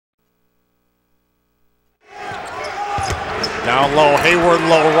Down low, Hayward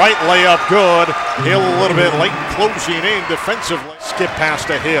low right, layup good. Hill a little bit late closing in defensively. Skip past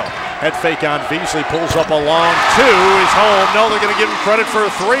to Hill. Head fake on Beasley, pulls up a long two. He's home. No, they're going to give him credit for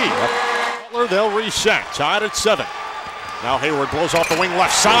a three. Butler, they'll reset. Tied at 7. Now Hayward blows off the wing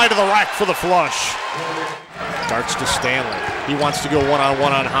left side of the rack for the flush. Darts to Stanley. He wants to go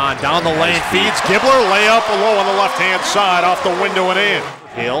one-on-one on Hahn. Down the lane, feeds Gibbler. Layup low on the left-hand side, off the window and in.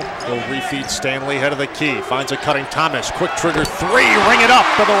 Hill, he'll refeed Stanley, head of the key. Finds a cutting Thomas. Quick trigger three. Ring it up,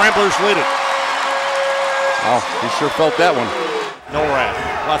 but the Ramblers lead it. Oh, he sure felt that one. Norad,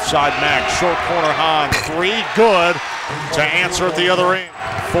 left side Mack. Short corner Hahn. Three, good to answer at the other end.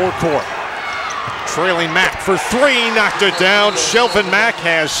 Forecourt. Trailing Mack for three, knocked it down. Shelvin Mack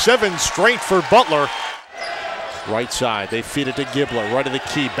has 7 straight for Butler. Right side, they feed it to Gibbler, right of the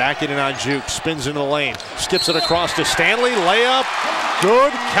key, back in and on Juke, spins into the lane, skips it across to Stanley, layup,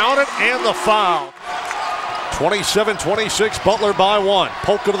 good, count it, and the foul. 27-26, Butler by 1.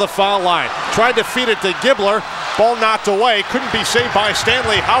 Polka to the foul line, tried to feed it to Gibbler, ball knocked away, couldn't be saved by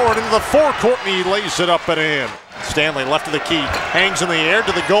Stanley. Howard into the forecourt, and he lays it up and in. Stanley left of the key, hangs in the air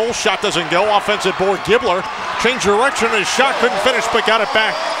to the goal, shot doesn't go, offensive board Gibbler, changed direction, his shot couldn't finish, but got it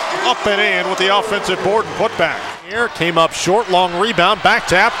back up and in with the offensive board and put back. Air came up short, long rebound, back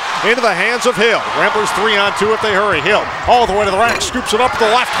tap into the hands of Hill. Ramblers 3-on-2 if they hurry. Hill all the way to the rack, scoops it up with the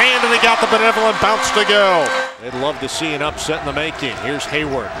left hand, and he got the benevolent bounce to go. They'd love to see an upset in the making. Here's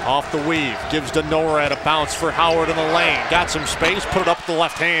Hayward off the weave, gives to Norad a bounce for Howard in the lane. Got some space, put it up with the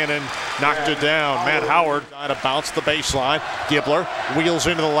left hand and knocked it down. Matt Howard tried to bounce the baseline. Gibbler wheels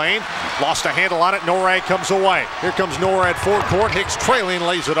into the lane, lost a handle on it. Norad comes away. Here comes Norad forecourt. Hicks trailing,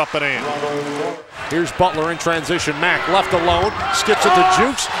 lays it up and in. Here's Butler in transition. Mack left alone, skips it to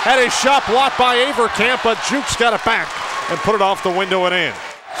Jukes. Had his shot blocked by Avercamp, but Jukes got it back and put it off the window and in.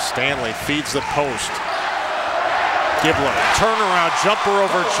 Stanley feeds the post. Gibbler, turnaround jumper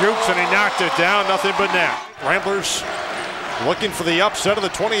over Jukes, and he knocked it down, nothing but net. Ramblers looking for the upset of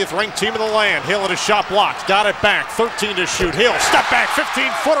the 20th ranked team in the land. Hill at a shot blocked, got it back, 13 to shoot. Hill, step back,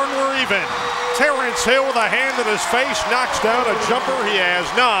 15-footer, and we're even. Terrence Hill with a hand in his face, knocks down a jumper. He has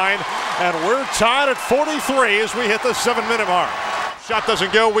 9, and we're tied at 43 as we hit the 7-minute mark. Shot doesn't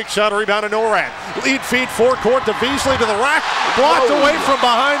go, weak side rebound to Norad. Lead feed forecourt to Beasley to the rack, blocked away from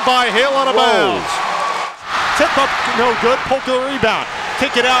behind by Hill out of bounds. Tip up, no good, Polka the rebound.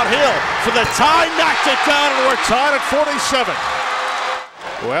 Kick it out, Hill for the tie, knocked it down, and we're tied at 47.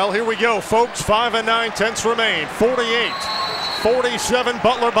 Well, here we go, folks. 5 9/10 remain. 48-47,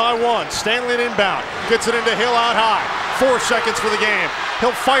 Butler by 1. Stanley inbound, gets it into Hill out high. 4 seconds for the game.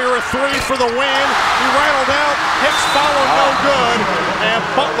 He'll fire a three for the win. He rattled out, Hicks followed, no good, and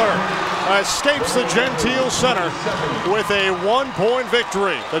Butler escapes the Gentile Center with a 1-point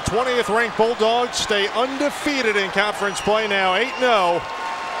victory. The 20th ranked Bulldogs stay undefeated in conference play, now 8-0,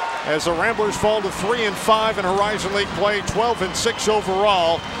 as the Ramblers fall to 3-5 in Horizon League play, 12-6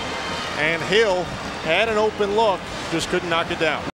 overall. And Hill had an open look, just couldn't knock it down.